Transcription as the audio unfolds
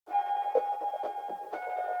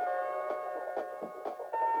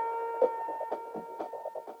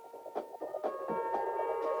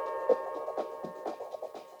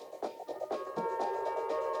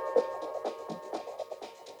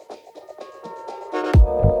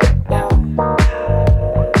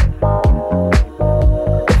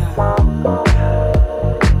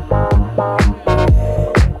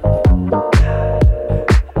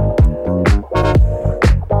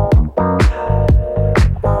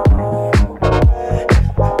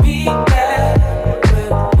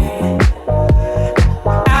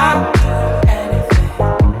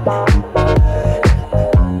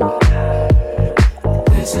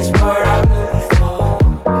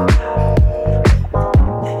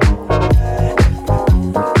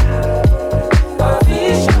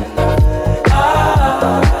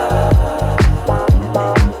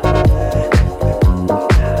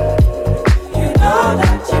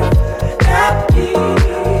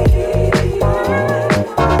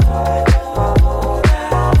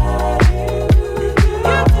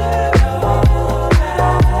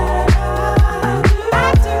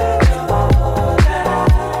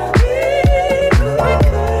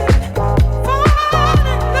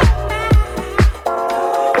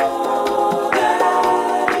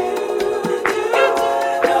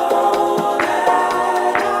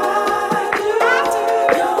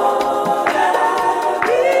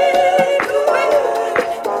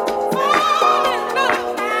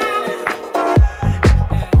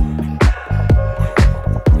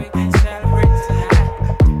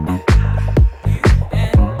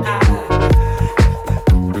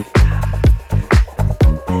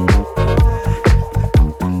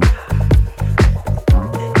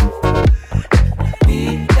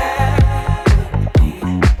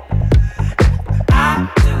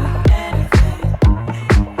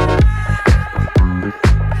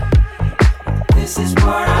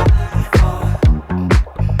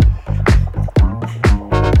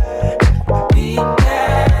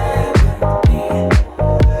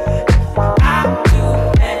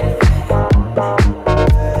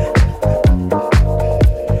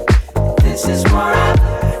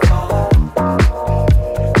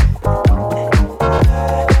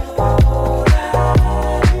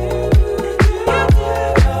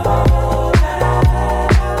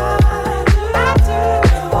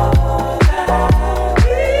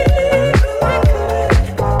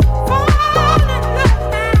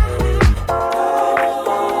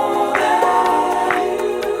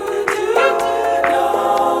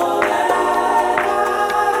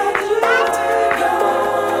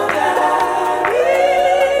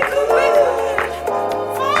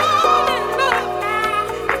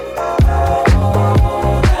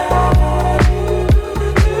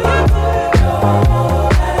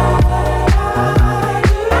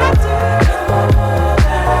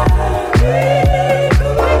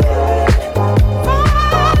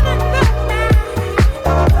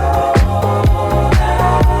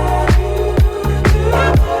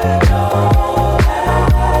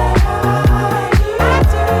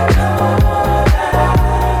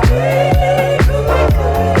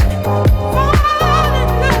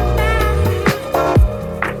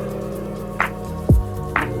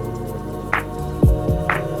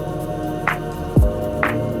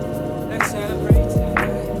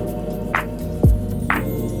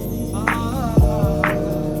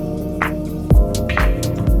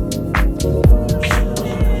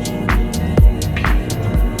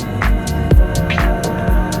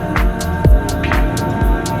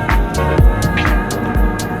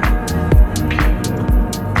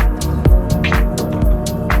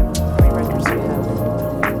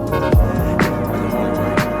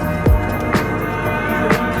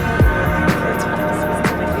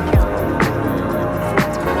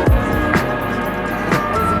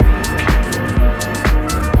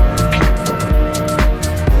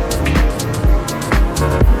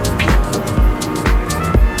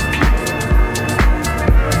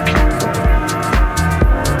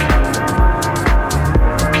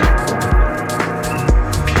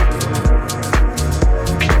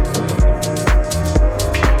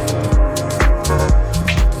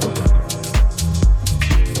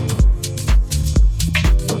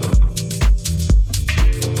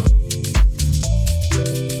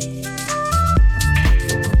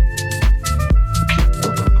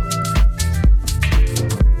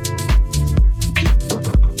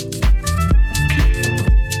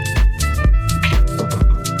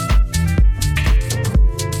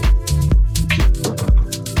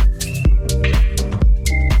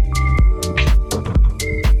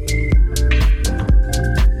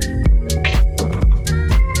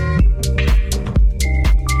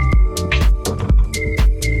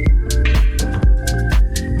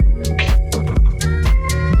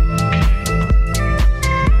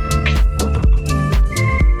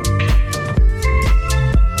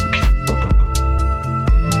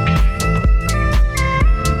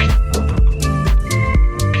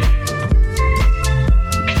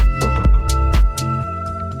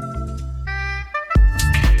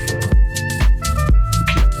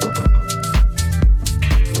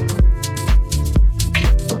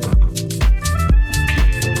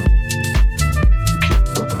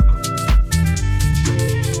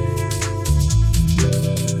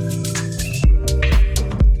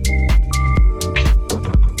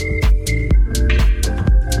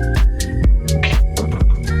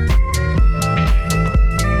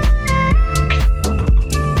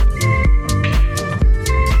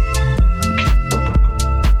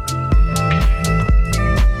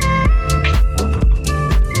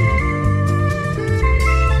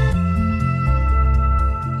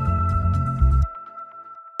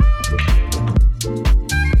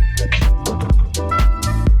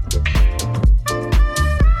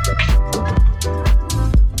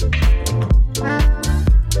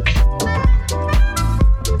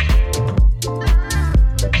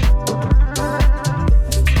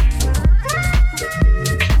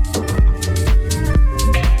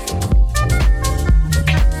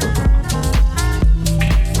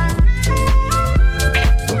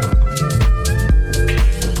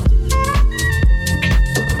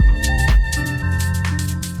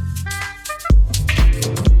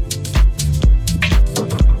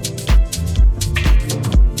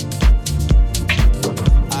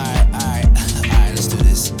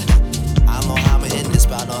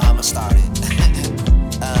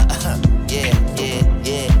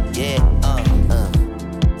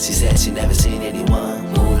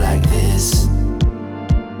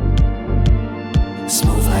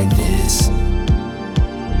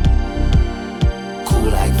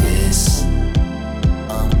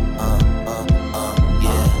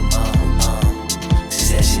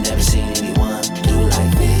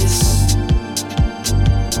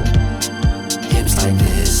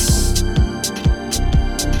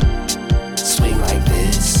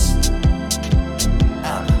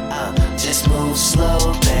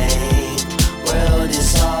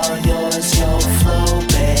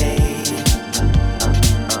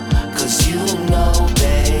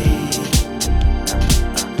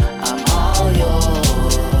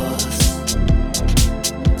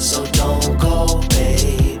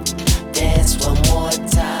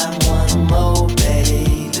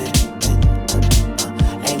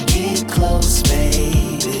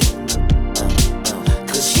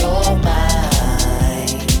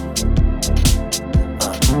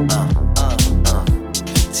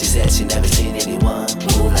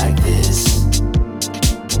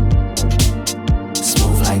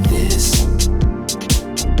this.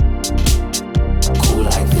 Cool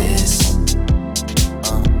like this.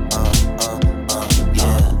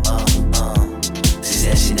 She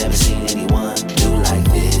said she never seen anyone do like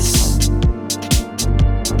this.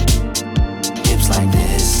 Hips like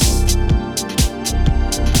this.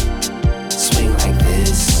 Swing like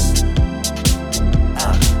this.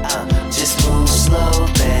 Just move slow,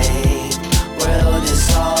 babe. World is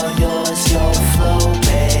all yours, your flow,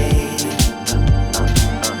 babe.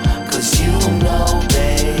 Cause you know,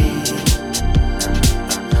 babe,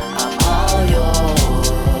 I'm all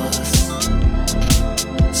yours.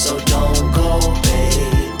 So don't go,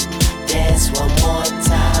 babe. Dance one more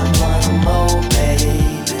time, one more, baby.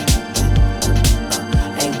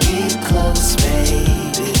 And get close,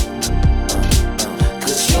 baby.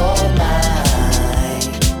 Cause you're mine.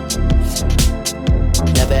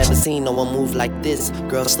 Never ever seen no one move like this.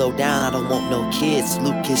 Girl, slow down, I don't want no kids.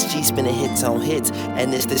 Lucas G spinning hits on hits.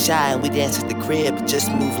 And it's the shy and we dance at the crib.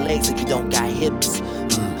 Just move legs if you don't got hips.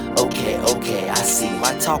 Okay, I see.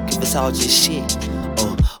 Why talk if it's all just shit?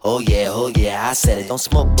 Oh yeah, I said it. Don't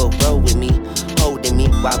smoke but roll with me. Holding me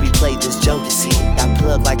while we play this Jodeci. Got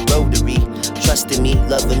plug like rotary. Trusting me,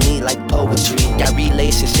 loving me like poetry. Got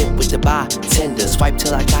relationship with the bartender. Swipe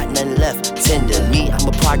till I got nothing left. Tender me, I'm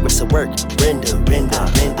a progress of work. Render.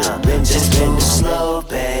 Just move slow,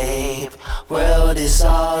 babe. World is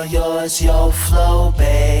all yours, your flow,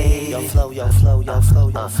 babe. Your flow.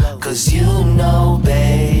 Cause you know,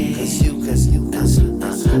 babe. Cause you.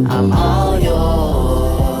 I'm all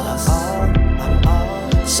yours.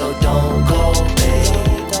 So don't go,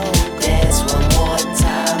 babe. Dance one more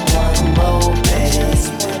time, one more, babe.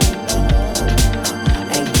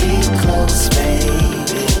 And get close,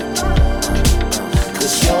 baby.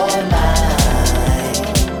 Cause you're mine.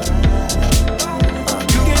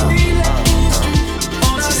 You can be like this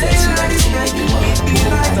on a day like this.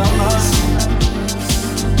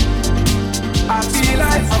 I feel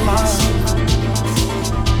like I'm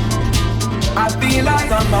I feel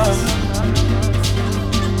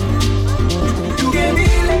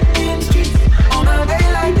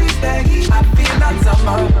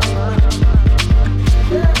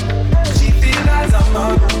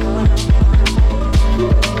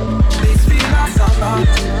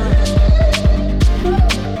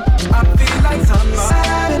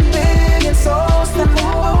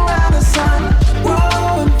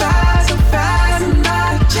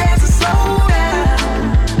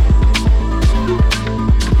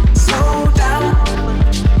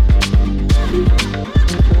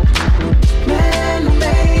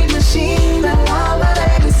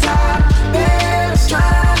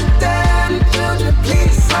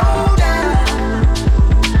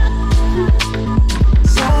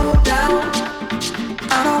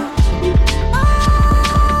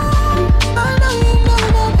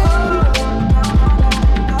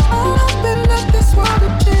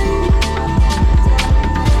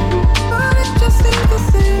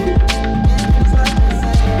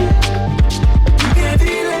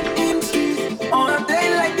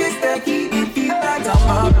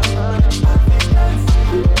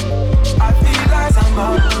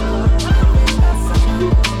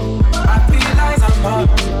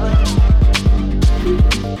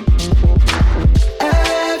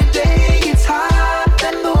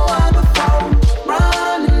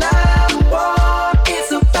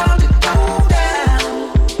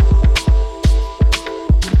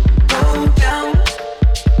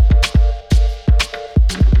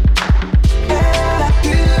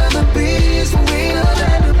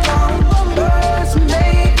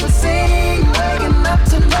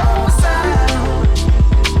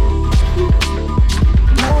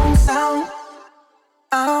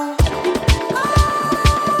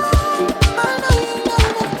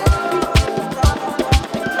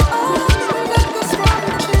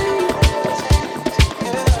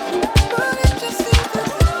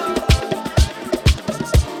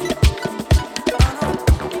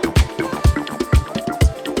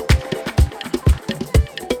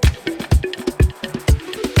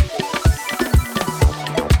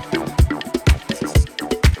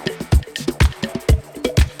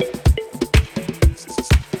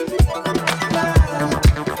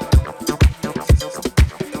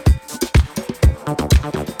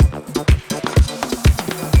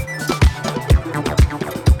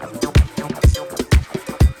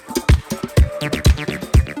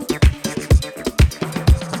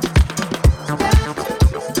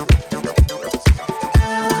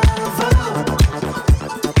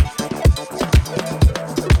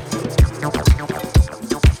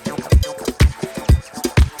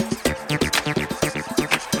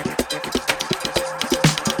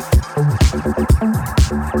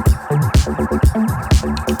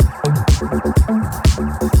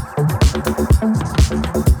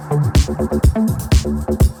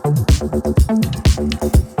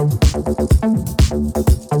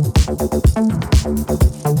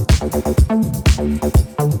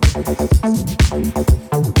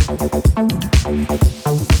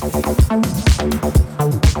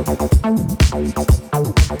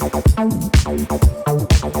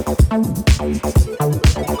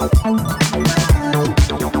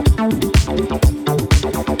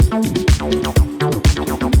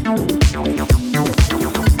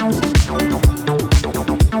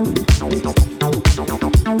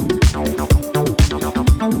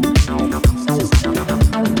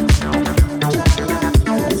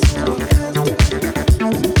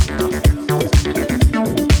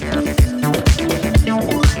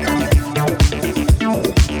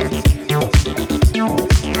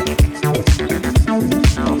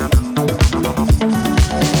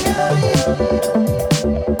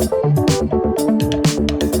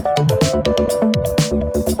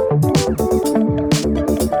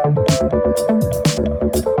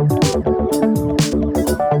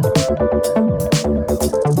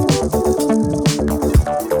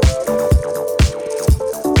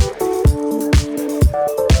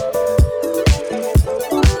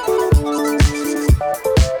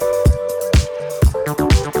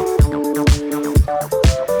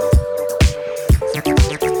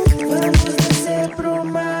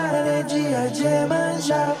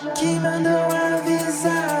que mandou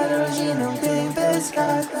avisar, hoje não tem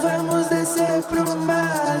pescar. Vamos descer pro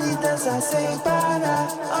mar e dançar sem parar.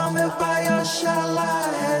 Ao meu pai Oxalá,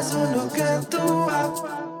 rezo no canto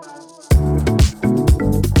alto.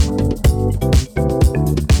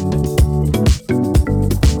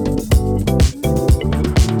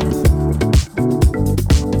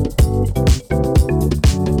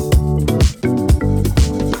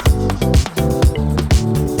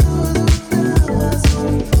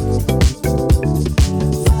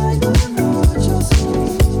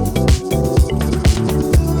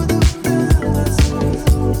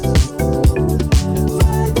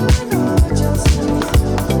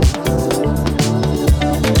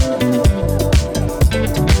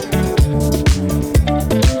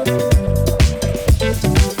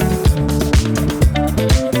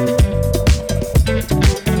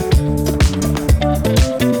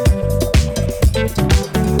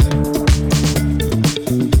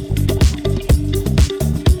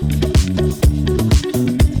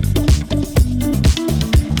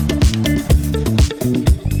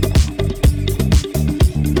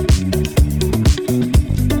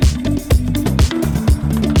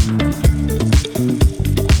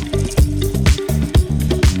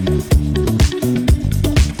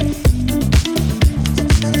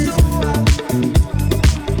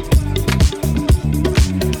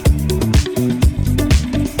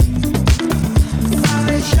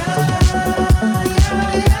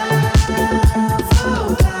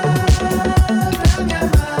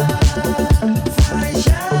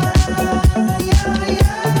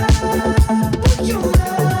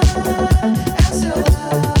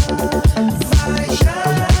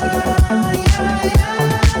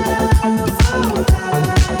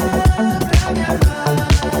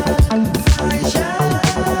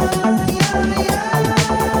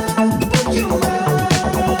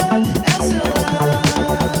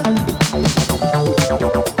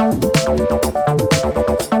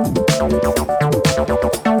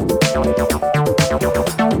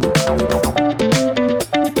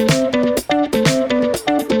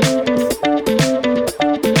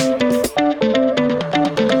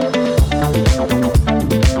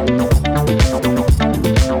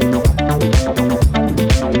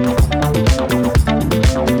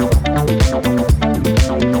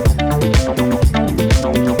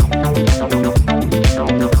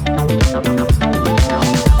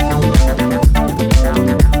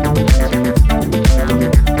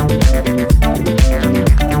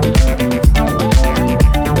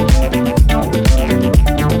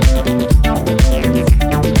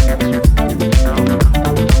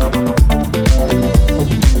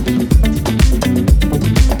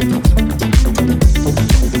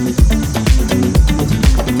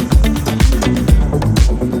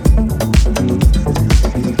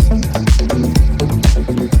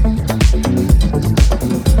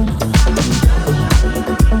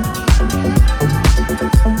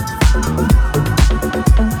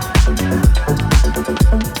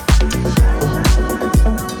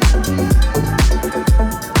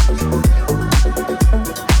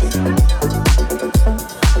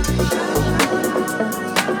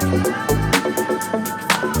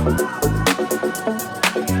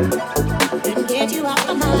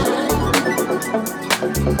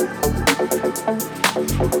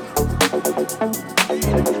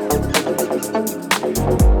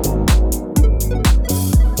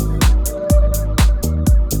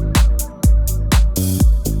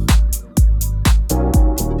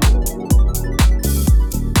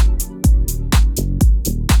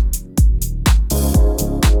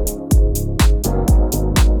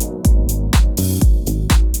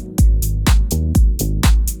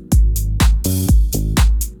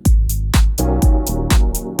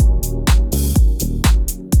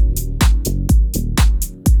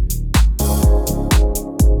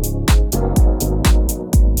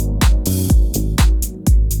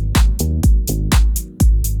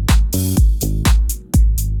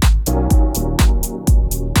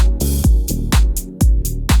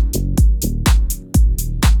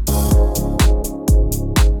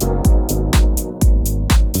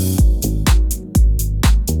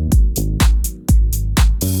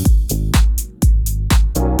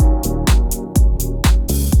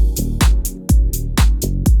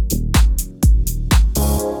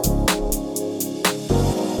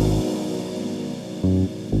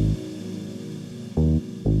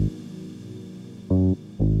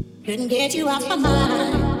 Couldn't get you off my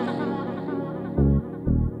mind.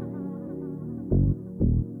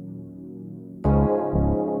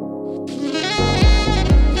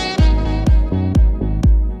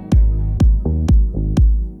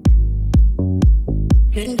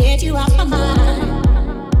 Couldn't get you off my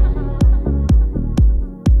mind.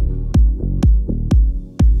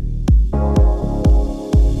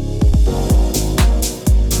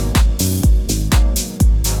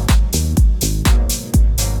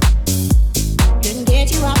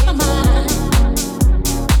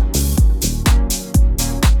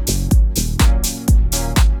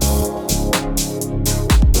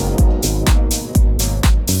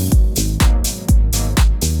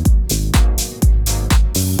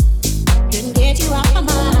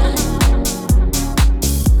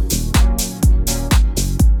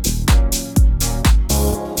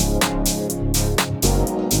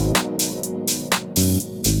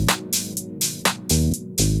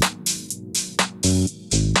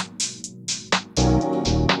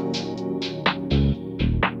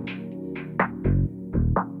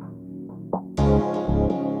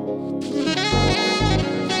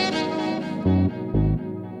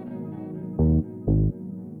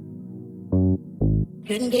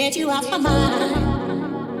 Couldn't get you off my mind.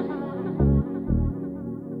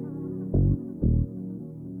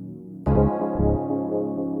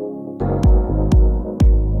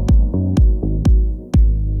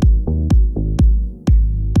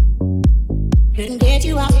 Couldn't get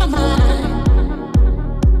you off my mind.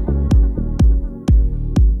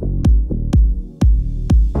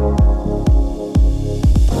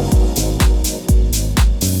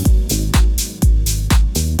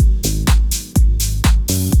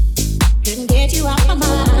 Couldn't get you off my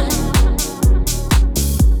mind.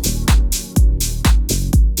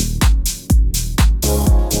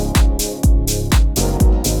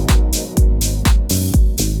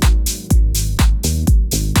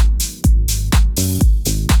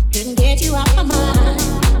 Couldn't get you off my mind.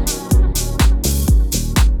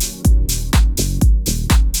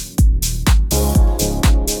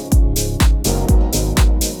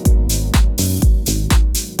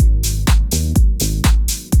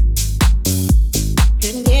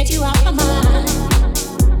 Couldn't get you off my mind.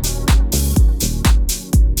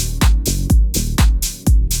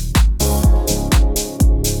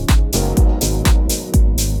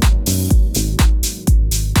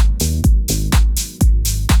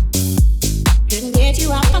 Couldn't get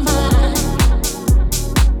you off my mind.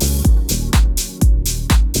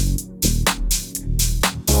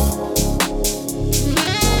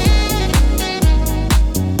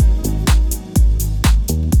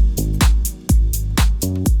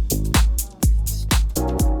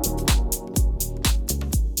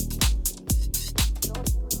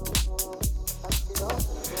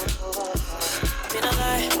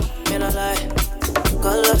 Me no lie,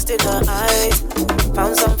 got lost in her eyes.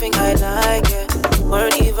 Found something I like, yeah.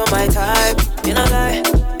 Weren't even my type. Me no lie,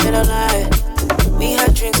 me no lie. We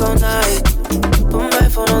had drinks all night. Put my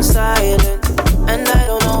phone on silent, and I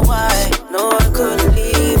don't know why. No, I couldn't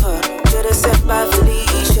leave her. Should've said bye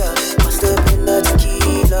Felicia. Must have been the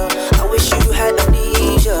tequila. I wish you had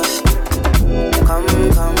amnesia. Come,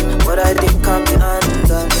 what I did can't be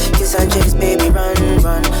undone. Kiss and chase, baby, run.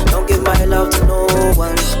 Don't give my love to no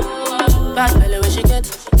one. Bad belly where she get.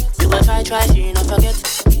 You go try, she not forget.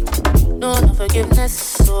 No forgiveness.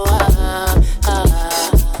 So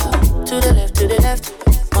to the left.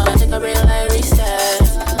 Wanna take a real life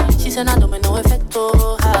reset. She said I don't make no effect.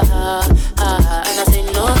 Oh, and I say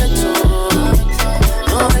no veto.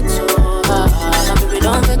 My baby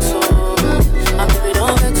don't veto. My baby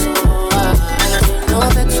don't veto. And I say no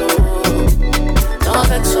veto.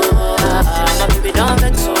 My baby don't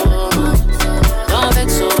veto. Don't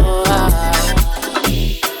veto.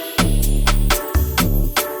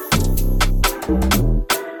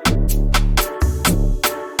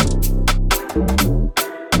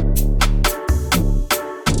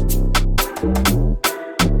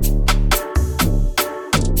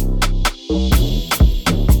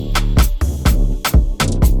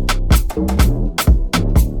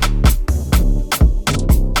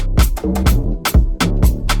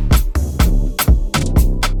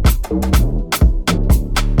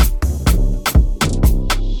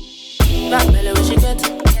 Back belly where she get.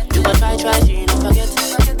 You go try, she not forget.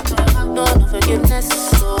 No forgiveness.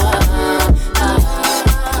 So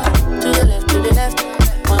to the left.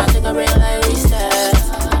 Wanna take a real life reset.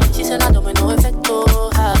 She said I don't make no effect. Oh,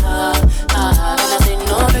 and I say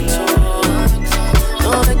no veto.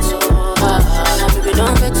 My baby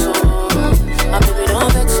don't veto. My baby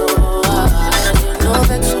don't veto. And I say no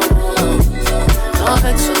veto.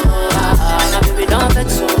 My baby don't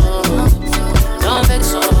veto. Don't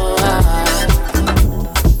veto.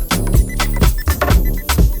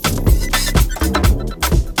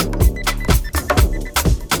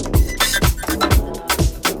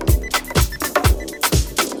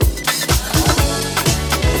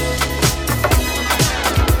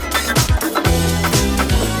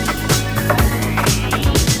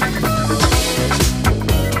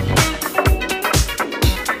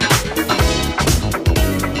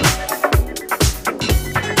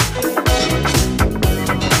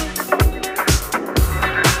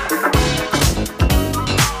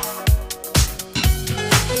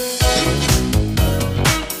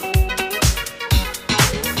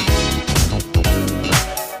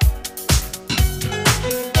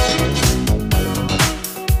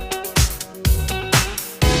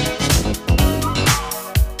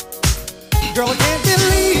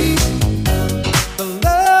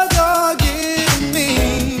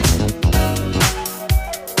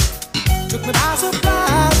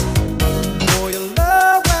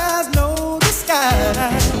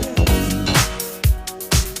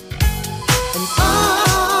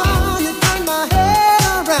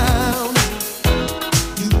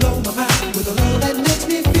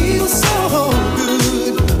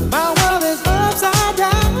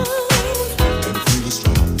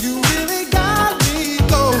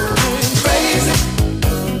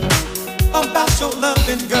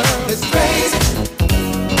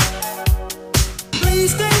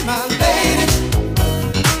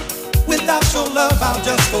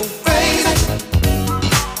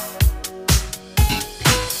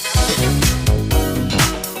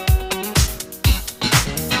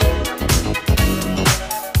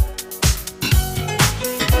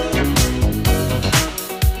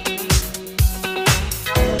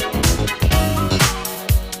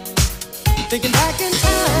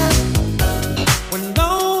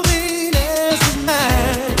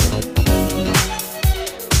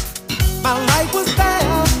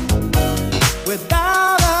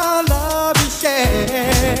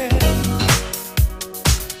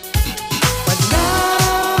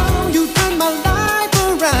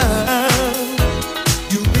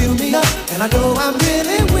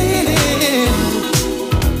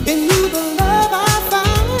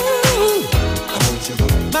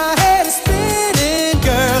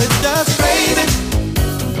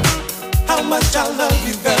 much I love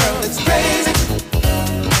you, girl, it's crazy.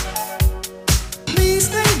 Please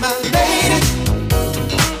stay my lady.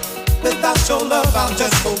 Without your love, I'll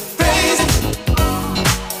just go crazy.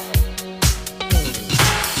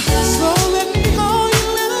 So let me hold you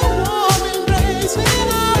in a warm embrace when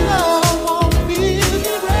our love won't feel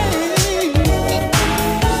the rain.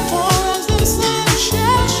 For as the sun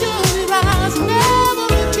shall surely rise, never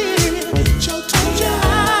a tear shall touch your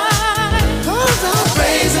eye. 'Cause I'm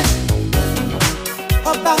crazy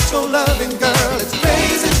about your loving, girl, it's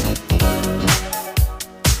crazy.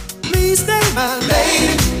 Please stay my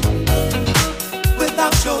lady.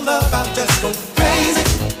 Without your love, I'll just go crazy.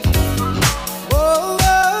 Oh,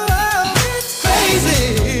 it's crazy.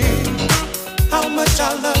 How much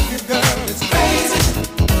I love you, girl, it's crazy.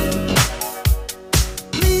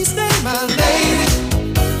 Please stay my lady.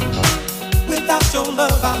 Without your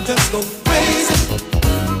love, I'll just go crazy.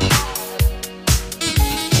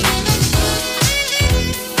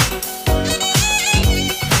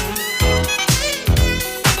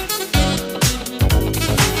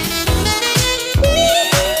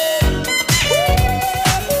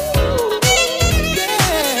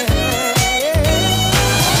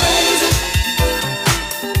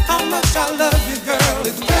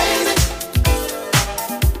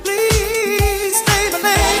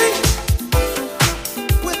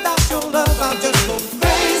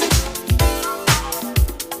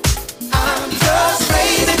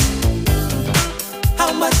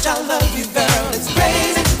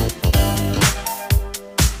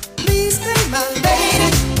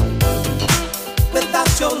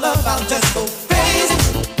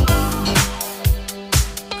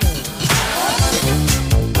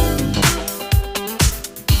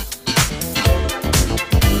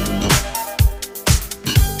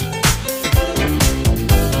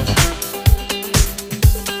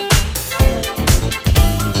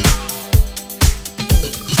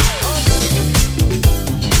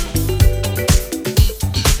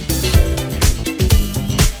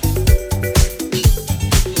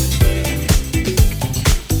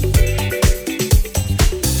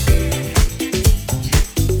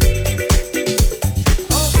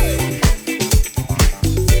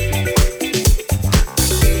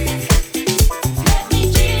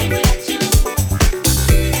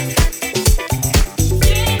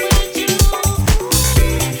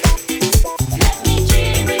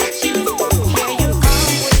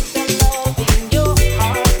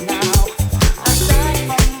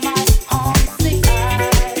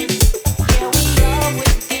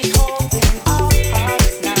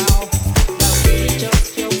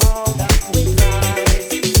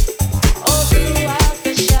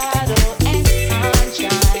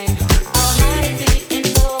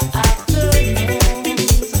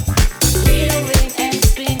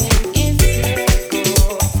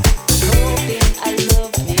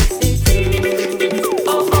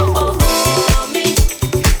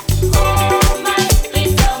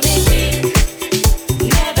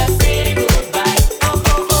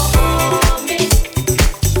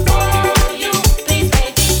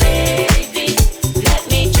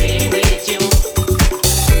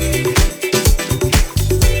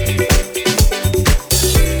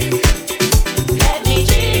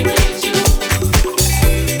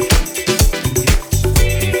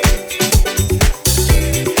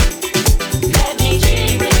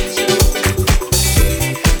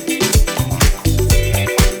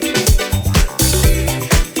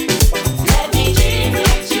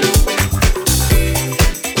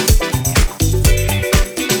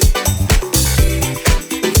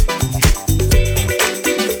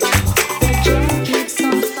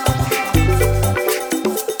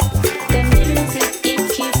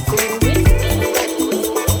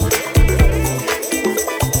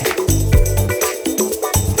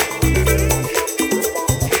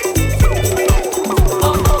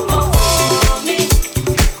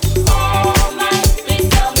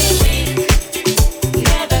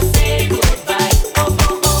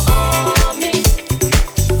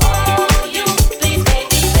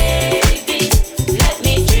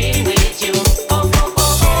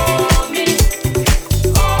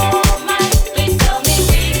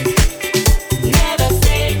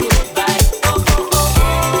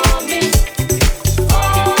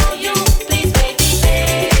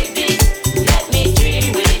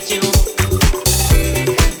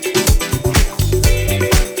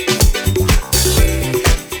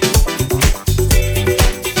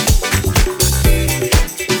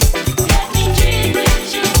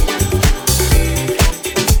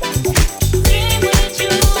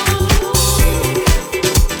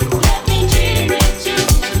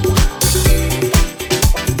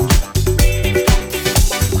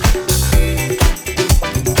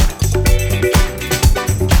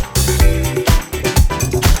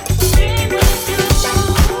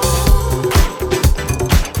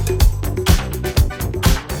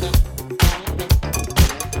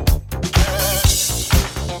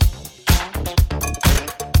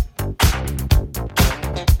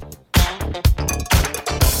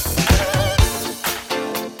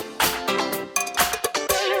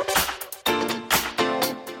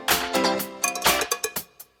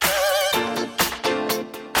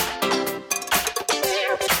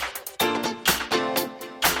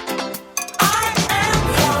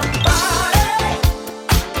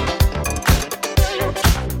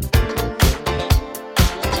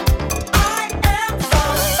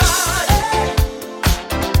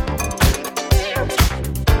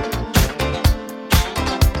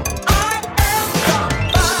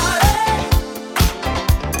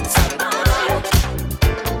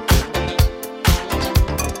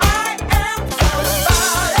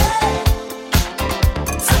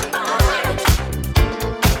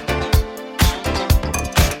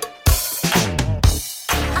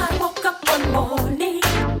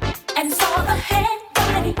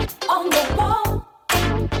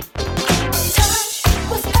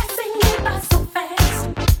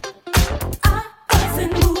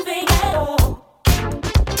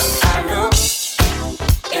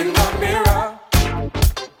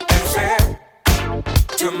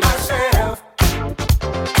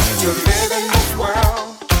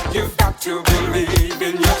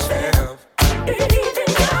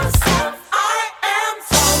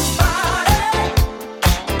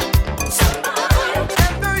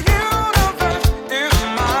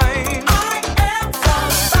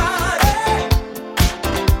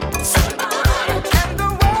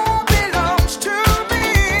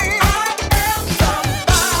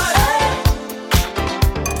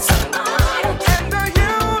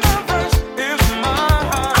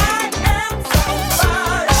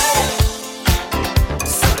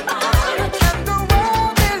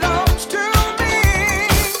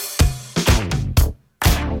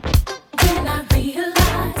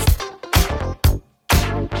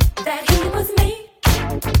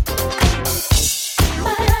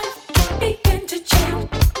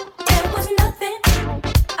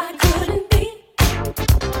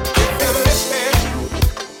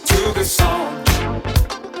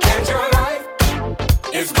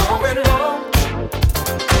 is going wrong.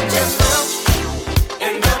 Just look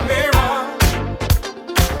in the mirror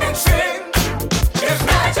and sing his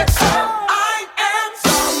magic song. I am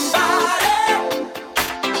somebody,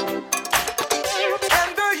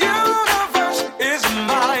 and the universe is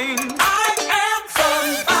mine. I am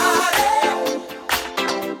somebody,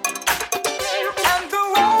 and the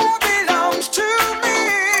world belongs to me.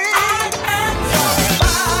 I am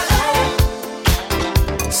somebody,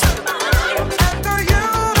 and the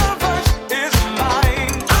universe is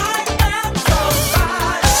mine. I am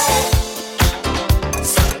somebody,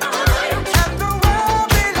 and the world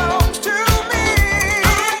belongs to me.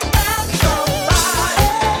 I am somebody.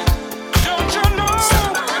 Don't you know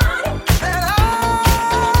that I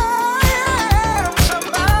am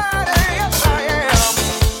somebody? Yes, I am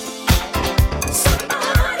somebody.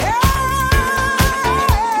 I am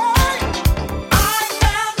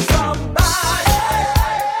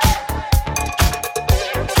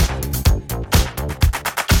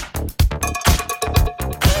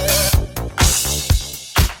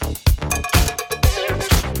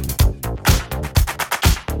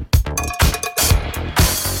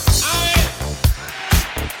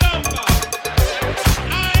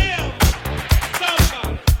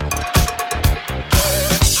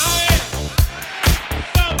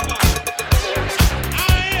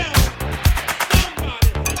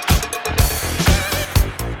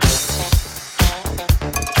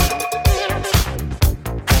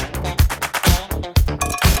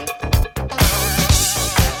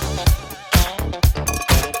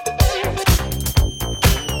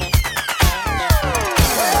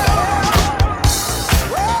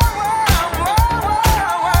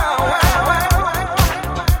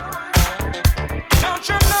Don't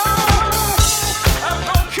you know I'm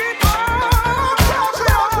gonna keep on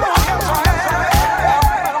dancing on? Yes, I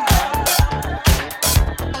am.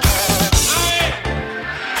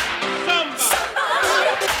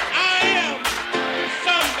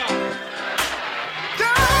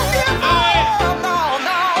 Don't give up, no.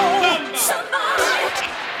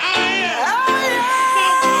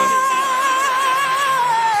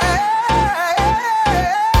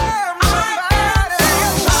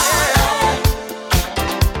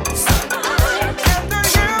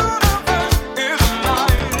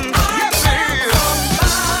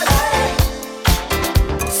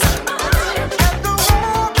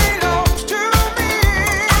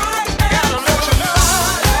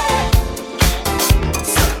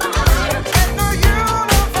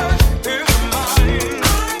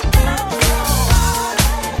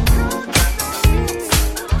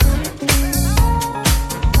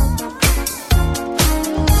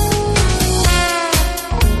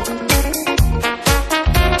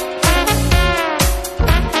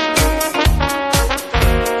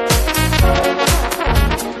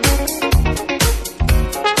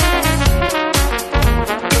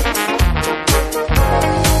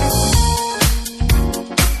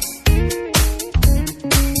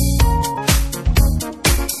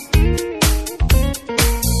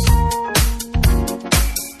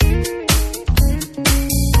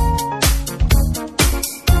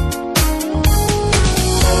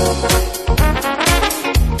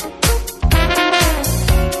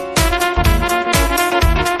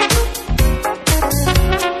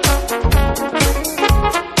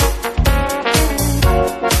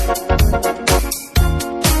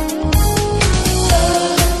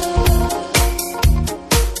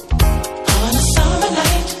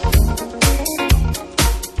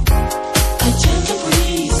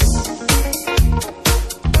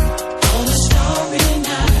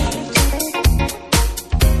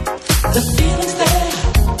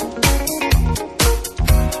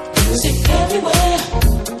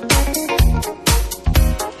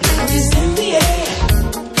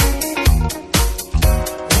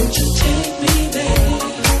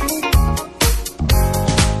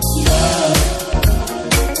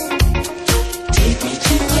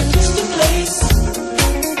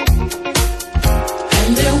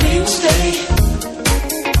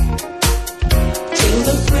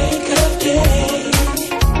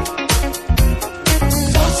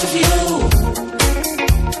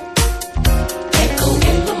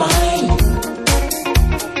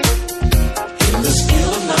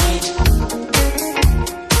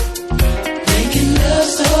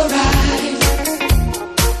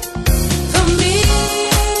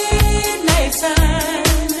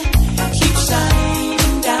 Keep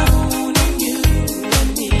shining down on you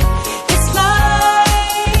and me. It's like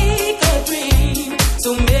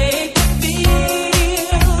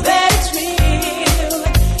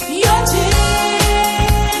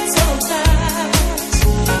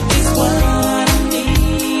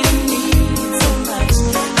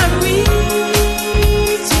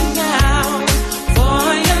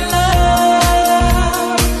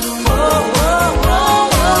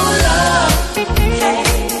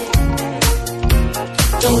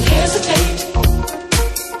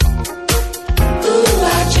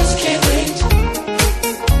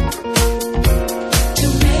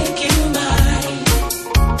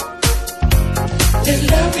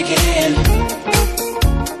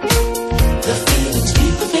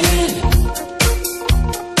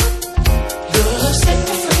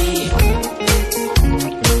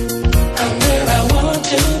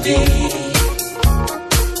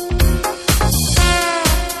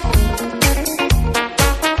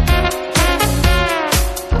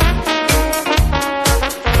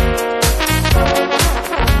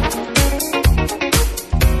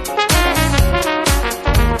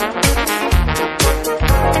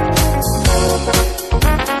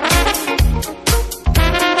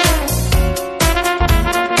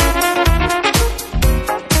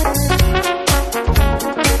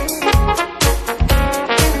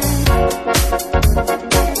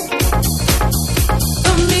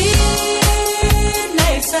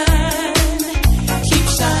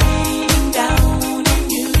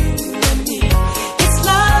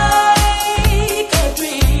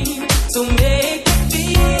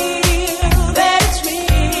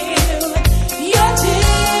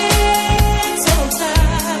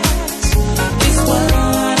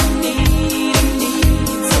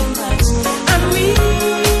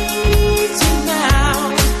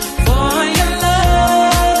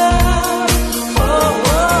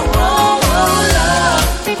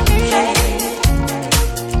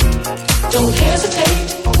Don't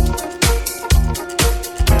hesitate.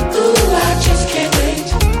 Ooh, I just can't wait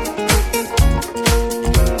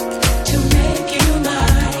to make you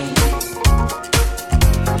mine.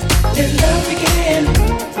 Let love begin.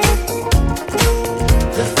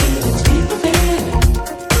 The feelings deep within.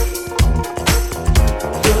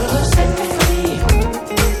 Your love set me free.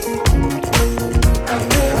 I'm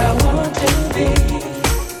where I want to be.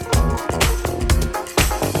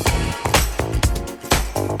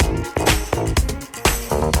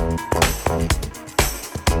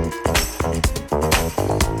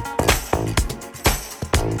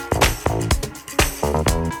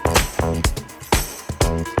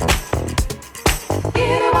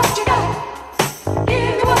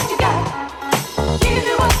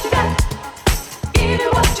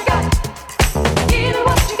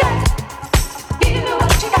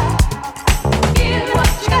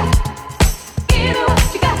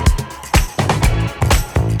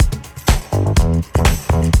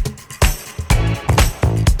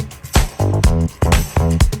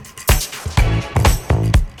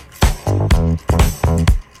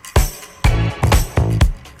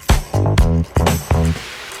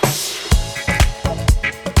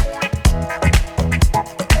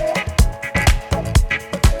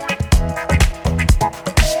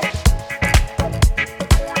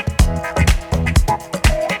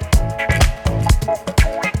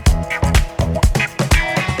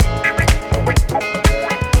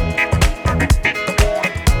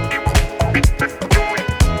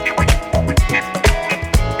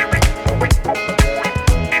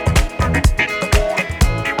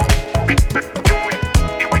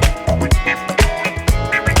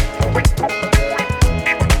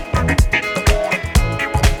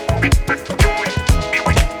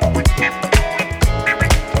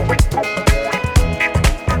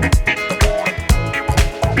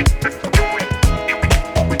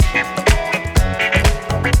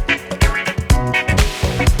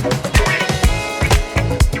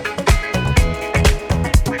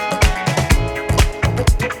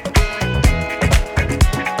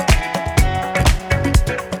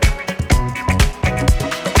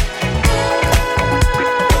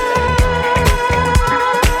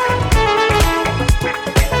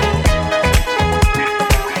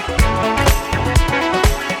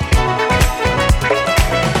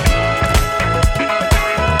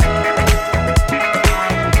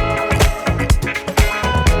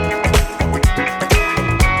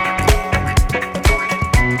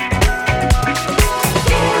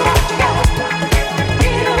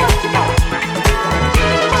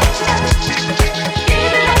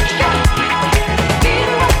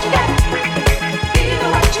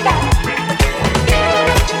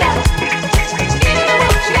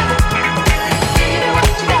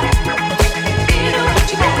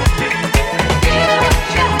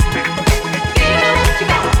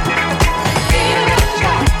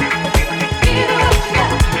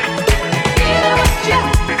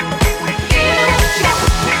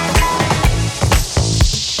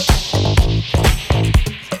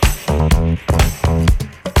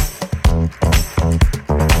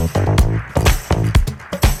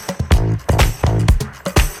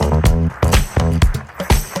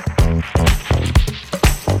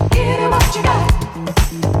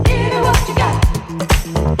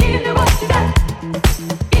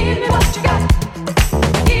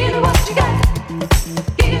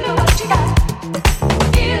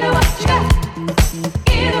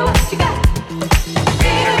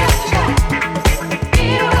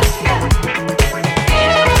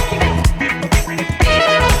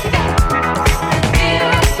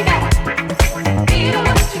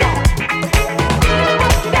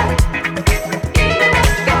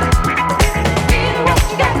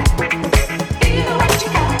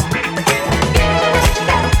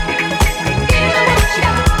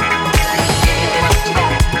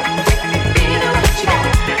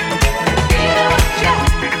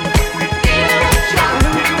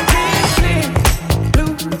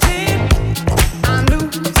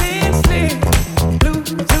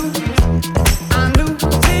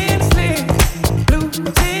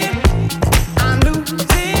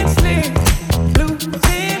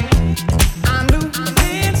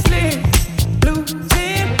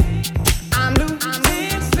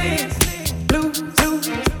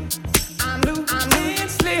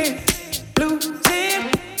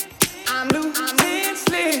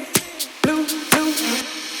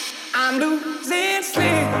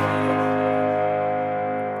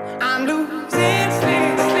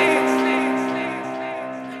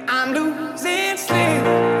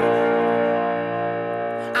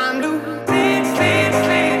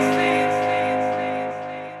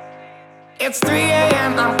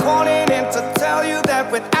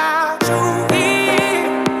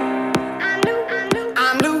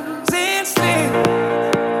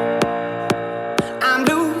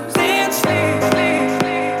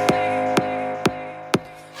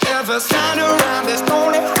 Never stand around this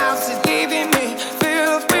lonely house is leaving me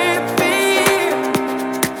filled with fear.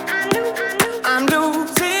 I'm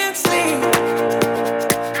losing sleep.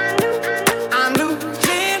 I'm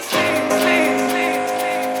losing sleep.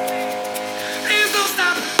 Please don't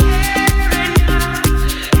stop caring now,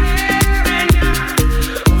 caring now.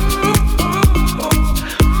 Ooh, ooh, ooh,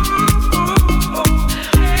 ooh, ooh,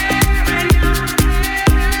 caring now,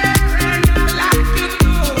 caring now, like you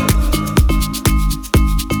do.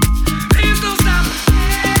 Please don't stop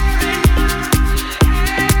caring now,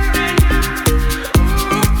 caring now.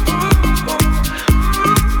 Ooh, ooh, ooh,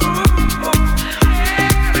 ooh, ooh,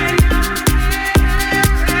 caring now,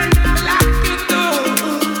 caring now, like you do.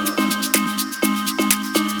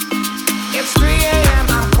 It's 3 a.m.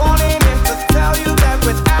 I'm calling in to tell you that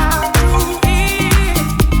without you here,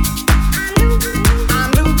 I'm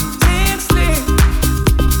losing sleep.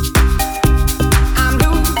 I'm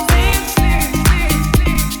losing sleep.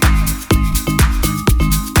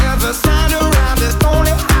 Never stand around this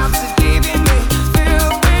lonely house is leaving me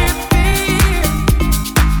filled with fear.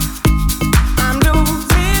 I'm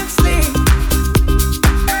losing sleep.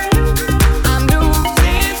 I'm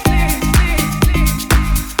losing sleep.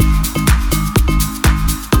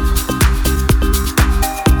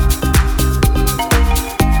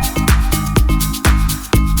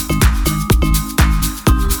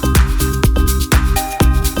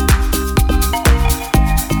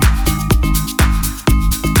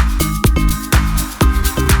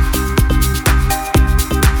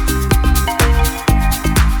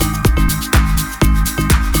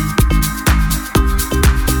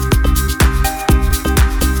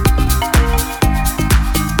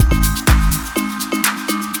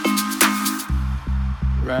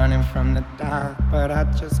 Running from the dark, but I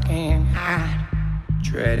just can't hide.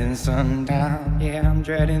 Dreading sundown, yeah, I'm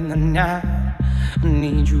dreading the night. I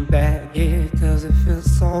need you back here, cause it feels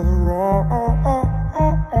so wrong.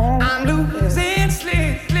 I'm losing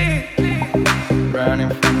sleep, sleep, sleep. Running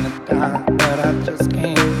from the dark, but I just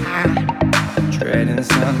can't hide. Dreading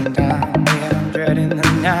sundown, yeah, I'm dreading the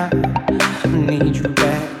night. I need you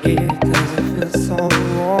back here, cause it feels so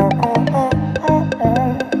wrong.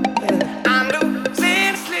 I'm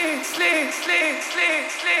losing sleep, sleep, sleep, sleep,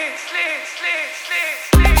 sleep, sleep, sleep, sleep, sleep.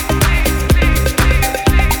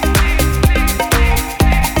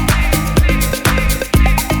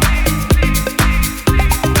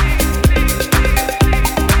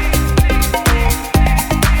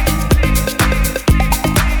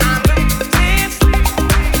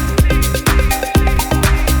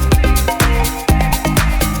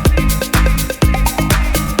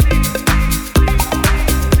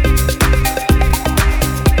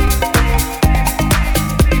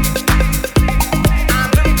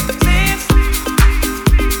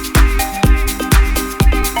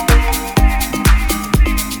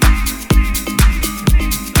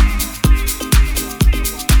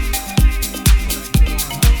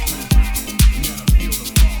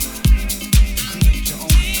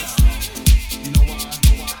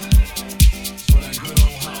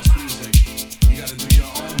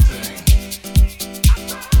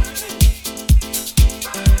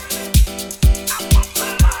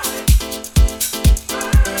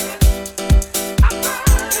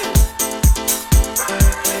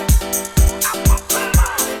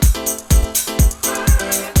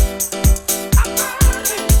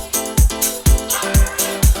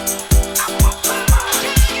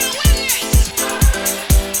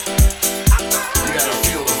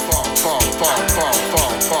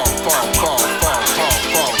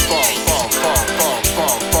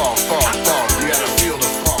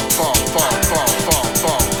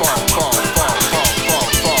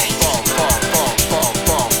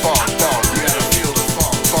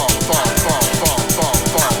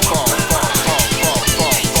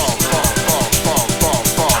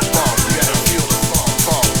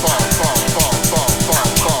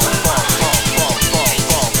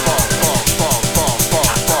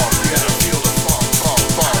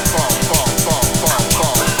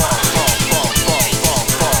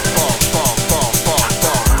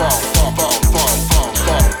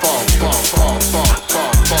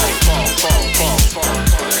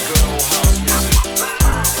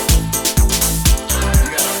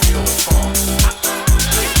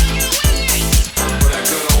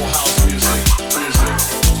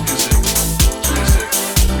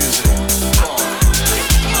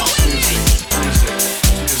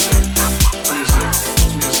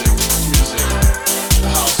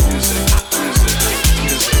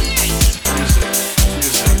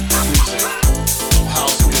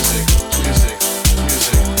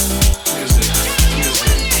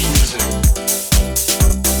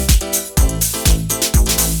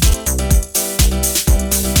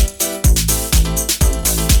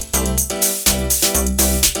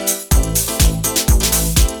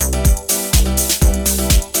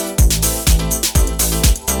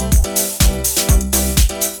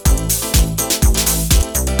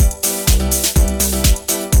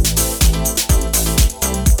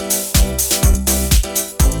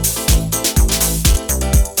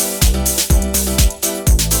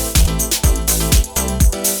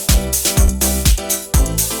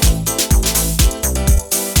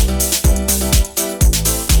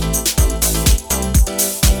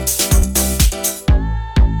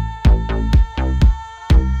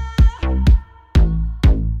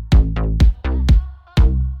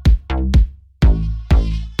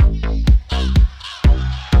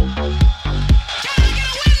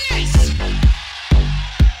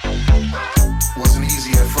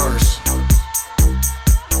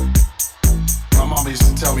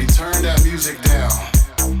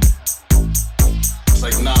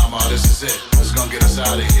 is it. It's gonna get us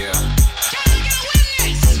out of here.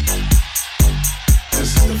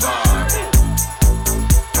 This is the vibe.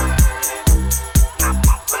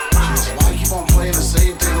 Why keep on playing the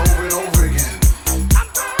same thing over and over again?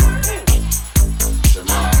 So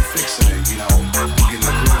now I'm fixing it, you know. I'm getting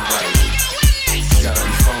the groove right. You gotta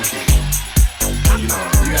be funky. You know,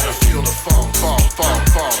 you gotta feel the funk, funk, funk,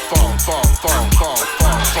 funk, funk, funk, funk, funk,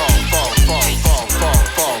 funk, funk, funk, funk, funk, funk,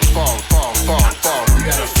 funk, funk, funk, funk, funk. You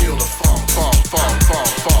gotta feel the funk, funk, funk, funk,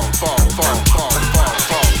 funk, funk, funk, funk, funk, funk,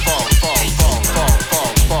 funk, funk, funk, funk,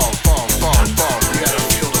 funk, funk, funk, funk, funk. You gotta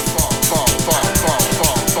feel the funk, funk, funk, funk,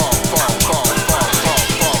 funk, funk, funk, funk, funk, funk,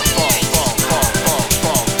 funk, funk, funk, funk, funk,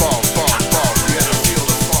 funk, funk, funk, funk. You gotta feel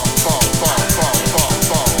the funk, funk, funk, funk, funk, funk,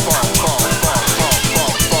 funk, funk, funk, funk, funk, funk, funk,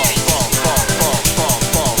 funk, funk, funk, funk,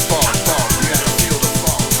 funk, funk. You gotta feel the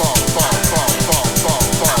funk, funk, funk, funk, funk, funk,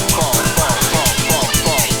 funk, funk, funk, funk, funk,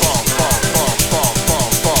 funk, funk, funk, funk,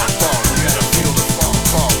 funk, funk. You gotta feel the funk,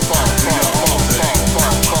 funk, funk,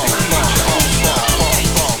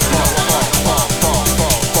 funk, funk,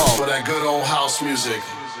 funk, funk. For that good old house music,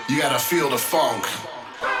 you gotta feel the funk.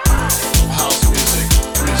 House music,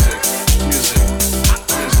 music, music,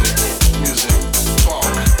 music, music,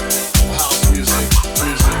 funk. House music,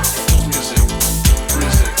 music, music,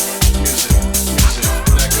 music, music, music.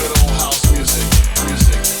 For that good old house music,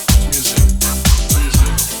 music, music,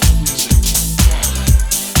 music, music, funk.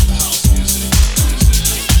 House music, music,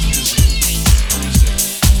 music, music, music, music,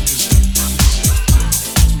 music,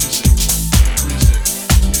 music,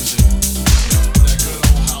 music. For that good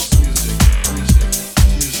old house music, music.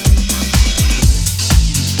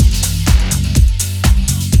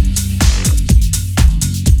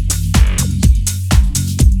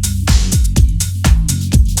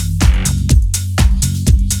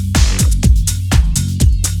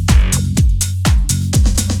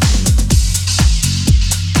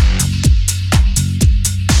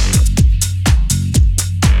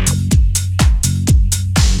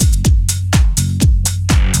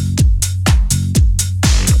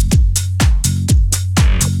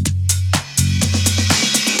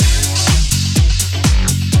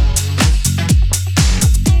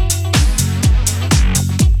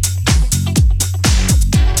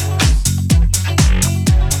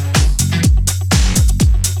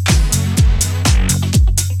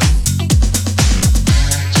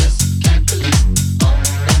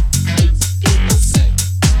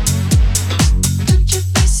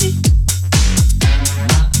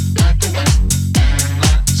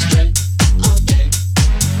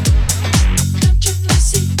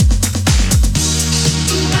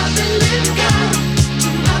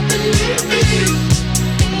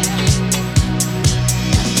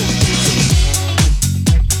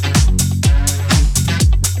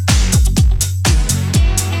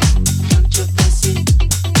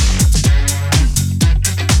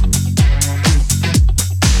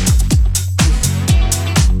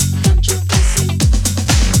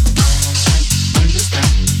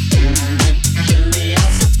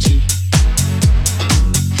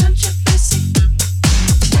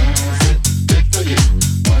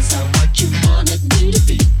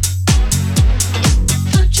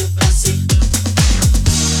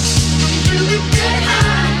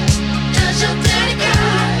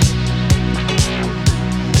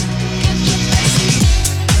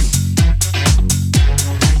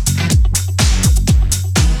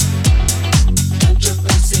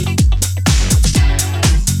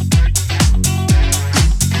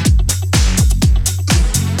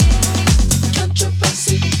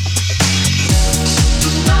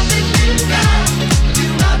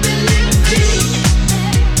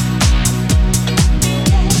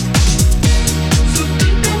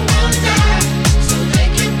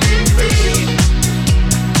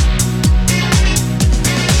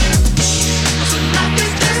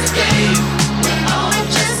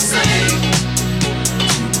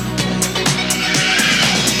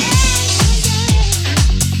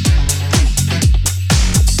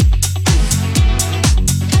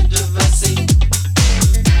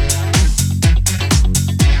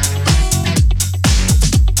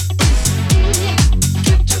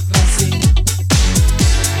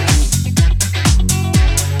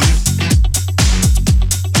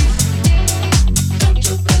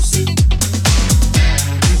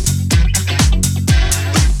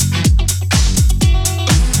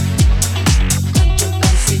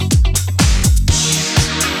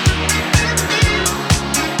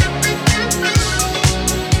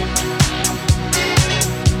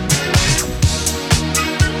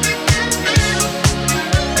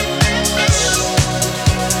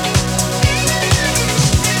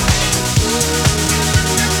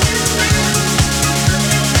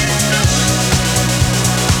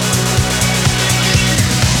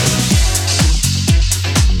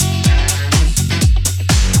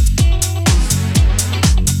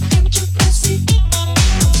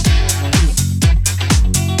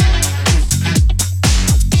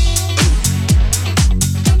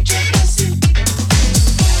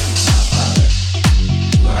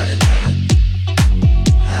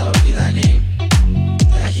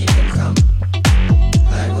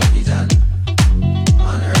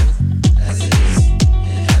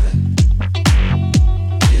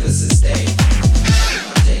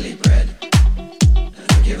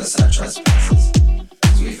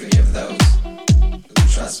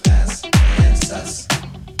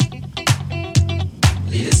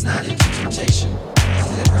 Lead us not into temptation,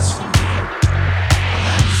 deliver us from evil.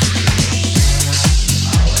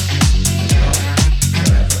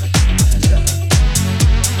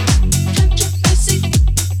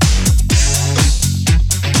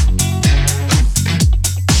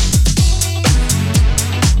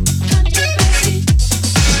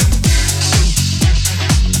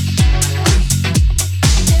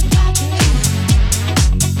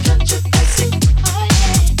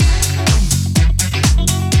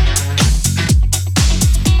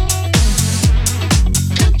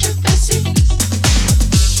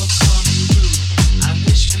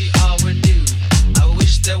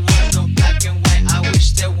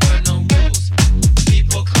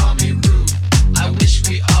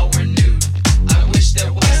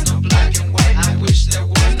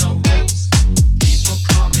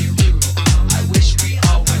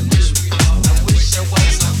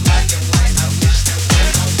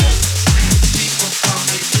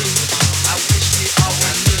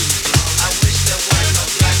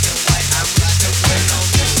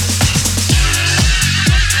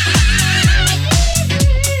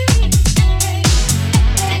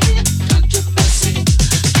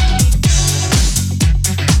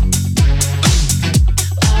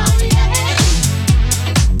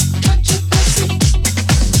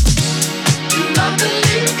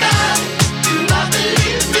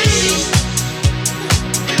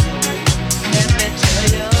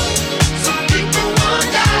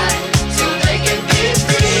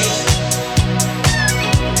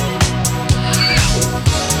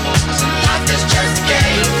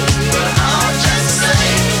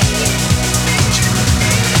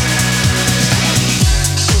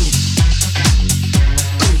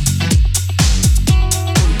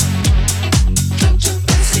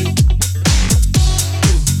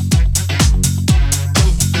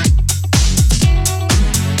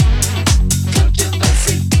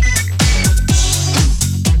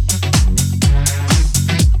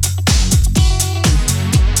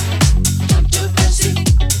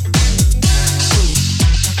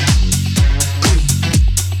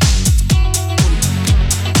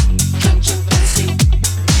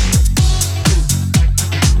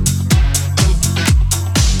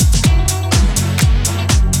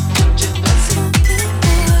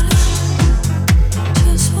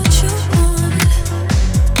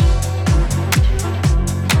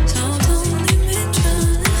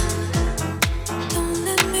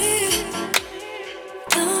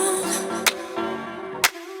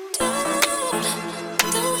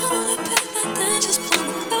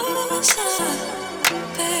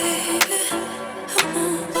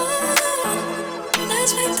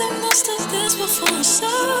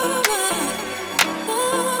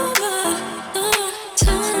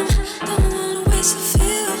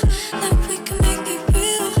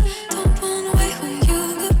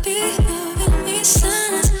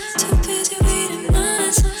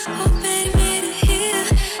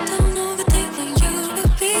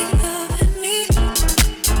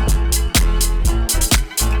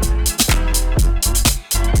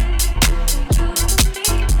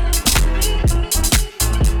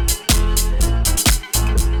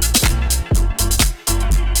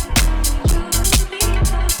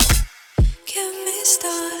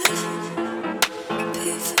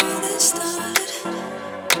 Before the start.